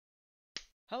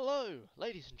Hello,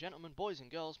 ladies and gentlemen, boys and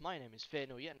girls, my name is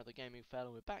Finn, or yet another gaming fail,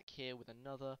 and we're back here with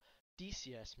another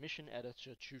DCS Mission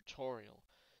Editor tutorial.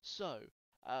 So,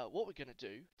 what we're going to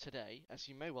do today, as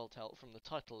you may well tell from the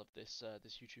title of this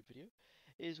YouTube video,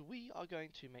 is we are going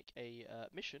to make a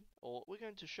mission, or we're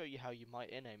going to show you how you might,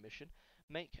 in a mission,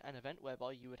 make an event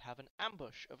whereby you would have an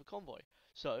ambush of a convoy.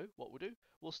 So, what we'll do,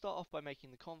 we'll start off by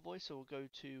making the convoy, so we'll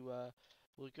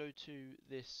go to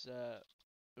this,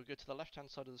 we'll go to the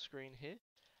left-hand side of the screen here,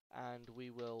 and we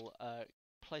will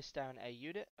place down a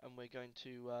unit, and we're going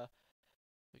to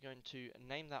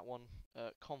name that one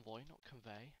convoy, not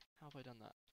convey. How have I done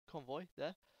that? Convoy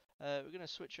there. We're going to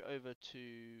switch it over to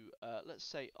let's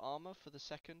say armor for the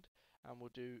second, and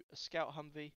we'll do a scout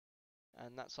Humvee,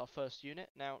 and that's our first unit.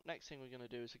 Now, next thing we're going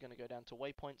to do is we're going to go down to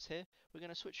waypoints here. We're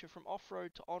going to switch it from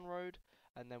off-road to on-road,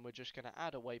 and then we're just going to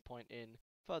add a waypoint in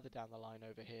further down the line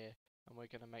over here, and we're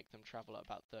going to make them travel at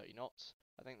about 30 knots.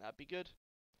 I think that'd be good.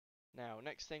 Now,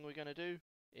 next thing we're going to do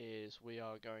is we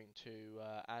are going to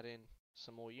add in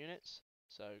some more units.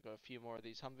 So we've got a few more of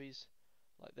these Humvees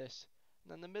like this.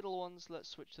 And then the middle ones, let's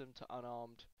switch them to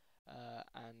unarmed.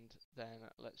 And then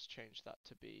let's change that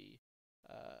to be,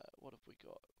 what have we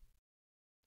got?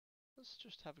 Let's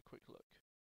just have a quick look.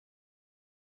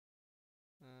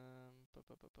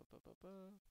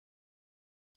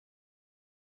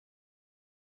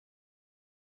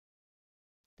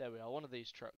 There we are, one of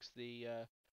these trucks, the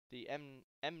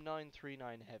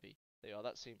M939 Heavy. There you are,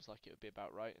 that seems like it would be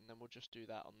about right, and then we'll just do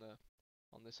that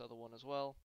on this other one as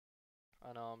well,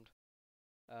 unarmed,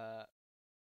 and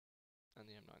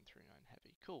the M939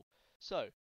 Heavy. Cool. So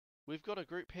we've got a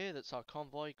group here that's our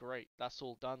convoy. Great, that's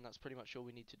all done. That's pretty much all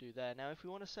we need to do there. Now, if we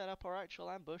want to set up our actual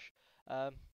ambush,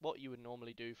 what you would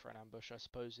normally do for an ambush, I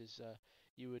suppose, is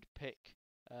you would pick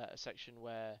a section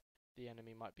where the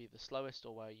enemy might be the slowest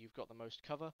or where you've got the most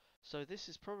cover. So this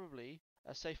is probably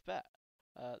a safe bet,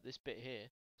 this bit here.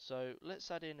 So let's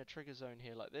add in a trigger zone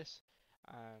here like this,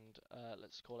 and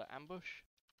let's call it ambush,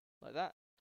 like that.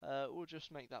 We'll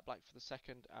just make that black for the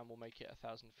second, and we'll make it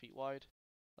 1,000 feet wide,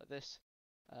 like this.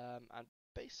 And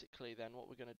basically then what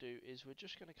we're going to do is we're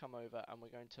just going to come over and we're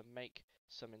going to make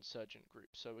some insurgent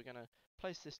groups. So we're going to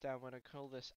place this down, we're going to call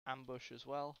this ambush as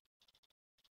well.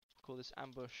 Call this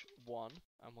ambush 1,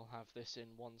 and we'll have this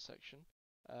in one section.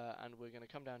 And we're going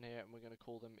to come down here and we're going to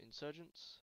call them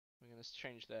insurgents. We're going to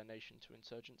change their nation to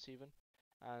insurgents even.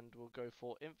 And we'll go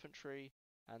for infantry,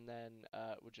 and then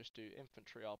we'll just do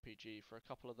infantry RPG for a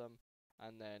couple of them,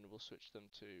 and then we'll switch them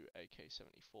to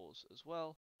AK-74s as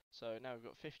well. So now we've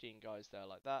got 15 guys there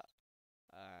like that,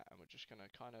 and we're just going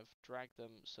to kind of drag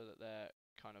them so that they're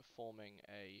kind of forming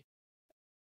a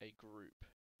group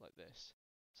like this.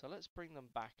 So let's bring them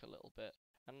back a little bit,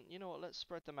 and you know what, let's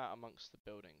spread them out amongst the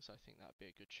buildings. I think that'd be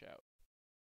a good shout.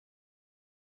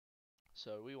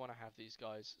 So we want to have these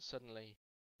guys suddenly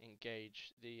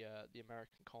engage the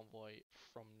American convoy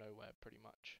from nowhere, pretty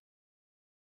much,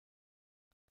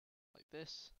 like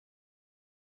this.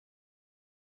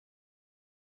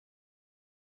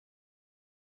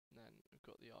 And then we've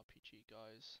got the RPG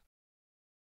guys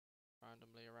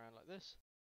randomly around like this.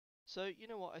 So you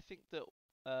know what, I think that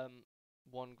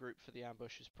one group for the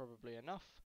ambush is probably enough.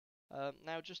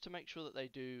 Now, just to make sure that they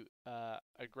do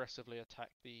aggressively attack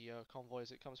the convoy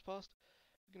as it comes past,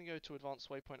 we're going to go to Advanced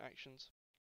Waypoint Actions.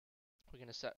 We're going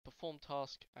to set Perform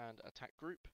Task and Attack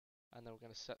Group, and then we're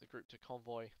going to set the group to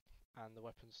Convoy and the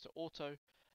weapons to Auto,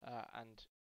 and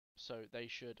so they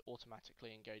should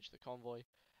automatically engage the convoy.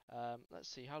 Let's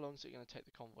see, how long is it going to take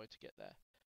the convoy to get there?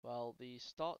 Well, the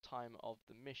start time of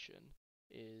the mission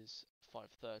is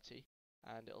 5:30,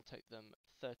 and it'll take them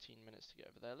 13 minutes to get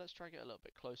over there. Let's drag it a little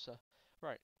bit closer.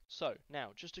 Right, so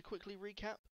now just to quickly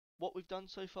recap what we've done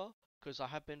so far, because I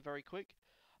have been very quick.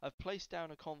 I've placed down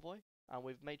a convoy, and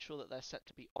we've made sure that they're set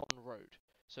to be on road.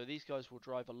 So these guys will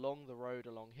drive along the road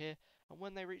along here, and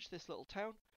when they reach this little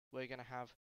town, we're going to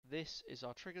have, this is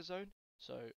our trigger zone.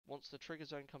 So once the trigger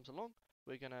zone comes along,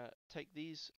 we're going to take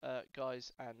these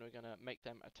guys and we're going to make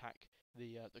them attack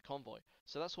the convoy.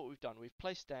 So that's what we've done. We've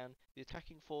placed down the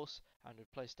attacking force, and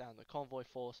we've placed down the convoy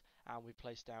force, and we've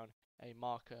placed down a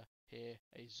marker here,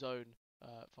 a zone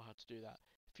for how to do that.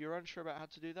 If you're unsure about how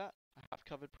to do that, I have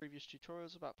covered previous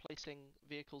tutorials about placing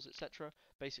vehicles, etc.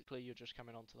 Basically, you're just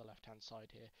coming onto the left-hand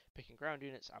side here, picking ground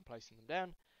units and placing them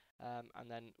down, and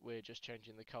then we're just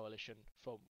changing the coalition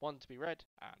from one to be red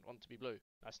and one to be blue.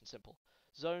 Nice and simple.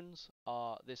 Zones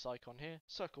are this icon here,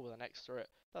 circle with an X through it.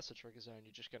 That's a trigger zone.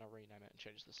 You're just going to rename it and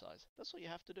change the size. That's what you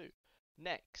have to do.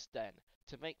 Next, then,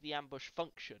 to make the ambush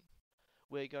function,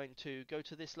 we're going to go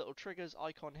to this little triggers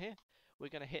icon here. We're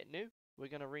going to hit new. We're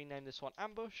going to rename this one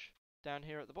ambush down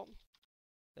here at the bottom.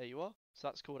 There you are. So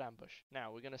that's called ambush.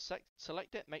 Now we're going to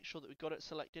select it, make sure that we've got it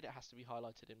selected. It has to be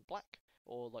highlighted in black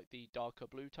or like the darker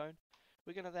blue tone.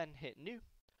 We're going to then hit new,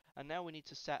 and now we need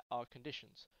to set our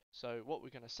conditions. So what we're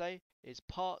going to say is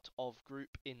part of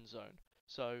group in zone.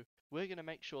 So we're going to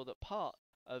make sure that part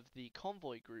of the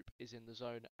convoy group is in the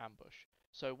zone ambush.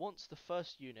 So once the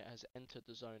first unit has entered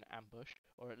the zone ambush,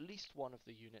 or at least one of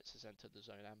the units has entered the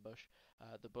zone ambush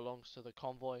that belongs to the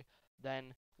convoy,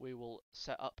 then we will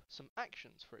set up some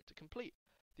actions for it to complete.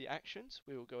 The actions,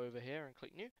 we will go over here and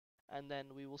click new, and then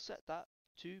we will set that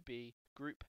to be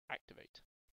group activate.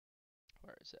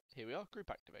 Where is it? Here we are,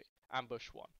 group activate, ambush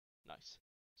 1. Nice.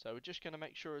 So we're just going to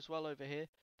make sure as well over here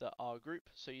that our group,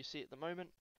 so you see at the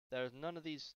moment, there's none of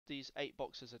these 8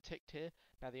 boxes are ticked here.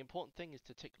 Now the important thing is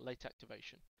to tick late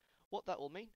activation. What that will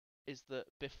mean is that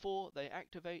before they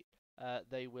activate,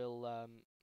 they will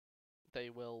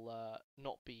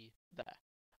not be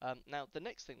there. Now the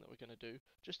next thing that we're going to do,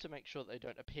 just to make sure that they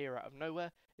don't appear out of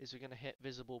nowhere, is we're going to hit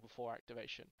visible before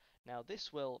activation. Now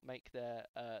this will make the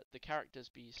characters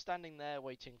be standing there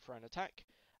waiting for an attack,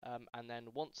 and then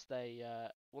once they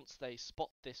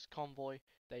spot this convoy,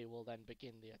 they will then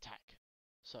begin the attack.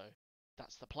 So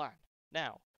that's the plan.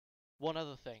 Now, one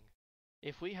other thing,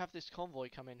 if we have this convoy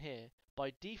come in here,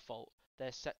 by default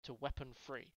they're set to weapon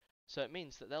free. So it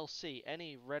means that they'll see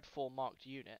any red 4 marked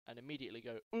unit and immediately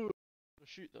go, ooh,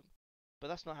 shoot them. But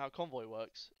that's not how convoy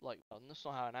works. That's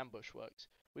not how an ambush works.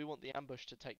 We want the ambush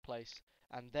to take place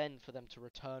and then for them to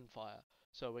return fire.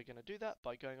 So we're going to do that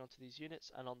by going onto these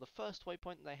units, and on the first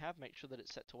waypoint they have, make sure that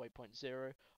it's set to waypoint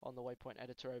 0 on the waypoint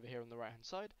editor over here on the right hand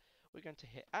side. We're going to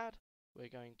hit add. We're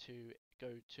going to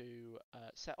go to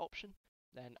set option,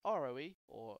 then ROE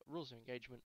or rules of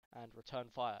engagement, and return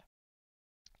fire.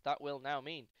 That will now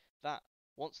mean that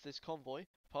once this convoy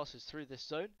passes through this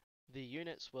zone, the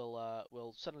units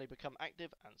will suddenly become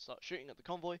active and start shooting at the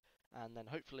convoy, and then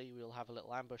hopefully we'll have a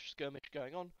little ambush skirmish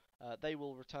going on. They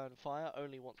will return fire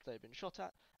only once they've been shot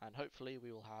at, and hopefully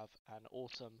we will have an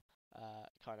awesome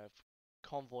kind of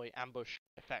convoy ambush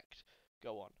effect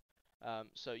go on.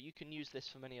 So you can use this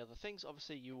for many other things.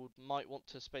 Obviously you might want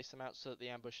to space them out so that the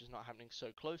ambush is not happening so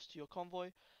close to your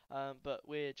convoy, but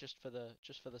we're just for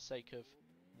the sake of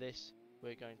this,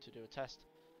 we're going to do a test.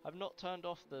 I've not turned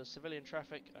off the civilian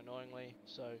traffic, annoyingly,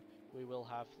 so we will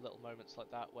have little moments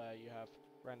like that where you have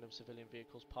random civilian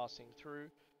vehicles passing through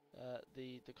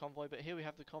the convoy. But here we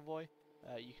have the convoy.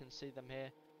 You can see them here.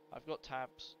 I've got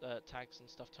tags and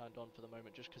stuff turned on for the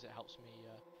moment just because it helps me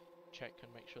check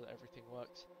and make sure that everything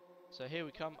works. So here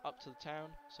we come up to the town,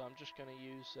 so I'm just going to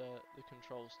use the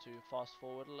controls to fast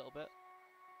forward a little bit.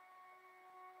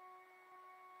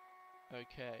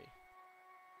 Okay.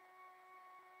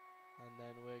 And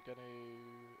then we're going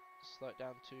to slow it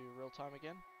down to real time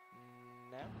again.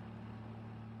 Now.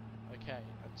 Okay,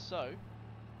 and so,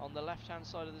 on the left hand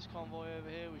side of this convoy over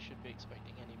here, we should be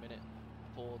expecting any minute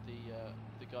for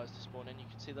the guys to spawn in. You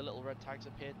can see the little red tags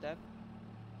appeared then.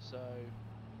 So,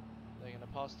 they're going to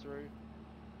pass through.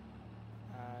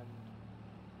 And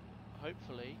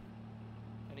hopefully,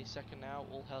 any second now,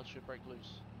 all hell should break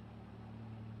loose.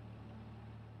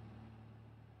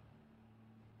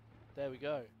 There we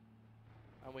go.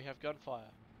 And we have gunfire.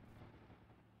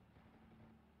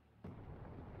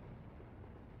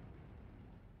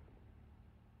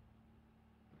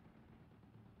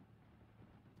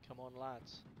 Come on,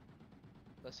 lads.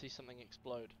 Let's see something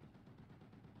explode.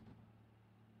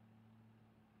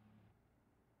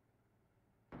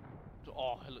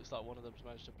 Oh, it looks like one of them's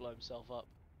managed to blow himself up,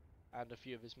 and a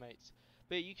few of his mates.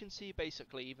 But you can see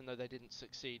basically, even though they didn't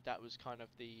succeed, that was kind of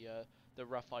the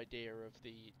rough idea of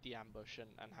the ambush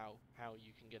and how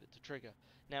you can get it to trigger.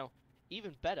 Now,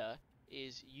 even better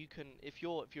is you can, if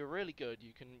you're really good,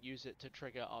 you can use it to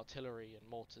trigger artillery and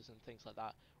mortars and things like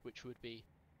that, which would be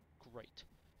great.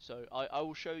 So I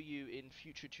will show you in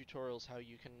future tutorials how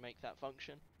you can make that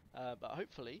function. But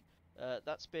hopefully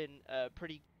that's been a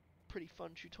pretty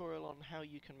fun tutorial on how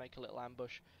you can make a little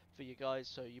ambush for you guys.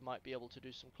 So you might be able to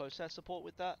do some close air support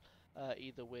with that,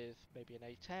 either with maybe an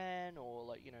A10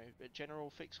 or a general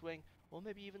fixed wing, or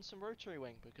maybe even some rotary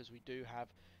wing, because we do have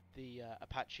the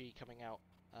Apache coming out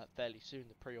fairly soon.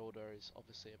 The pre-order is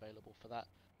obviously available for that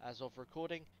as of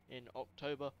recording in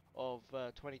October of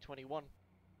 2021.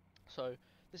 So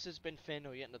this has been Finn,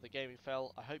 or yet another gaming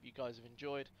fail. I hope you guys have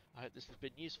enjoyed. I hope this has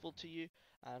been useful to you,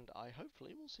 and I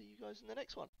hopefully will see you guys in the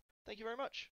next one. Thank you very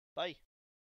much. Bye.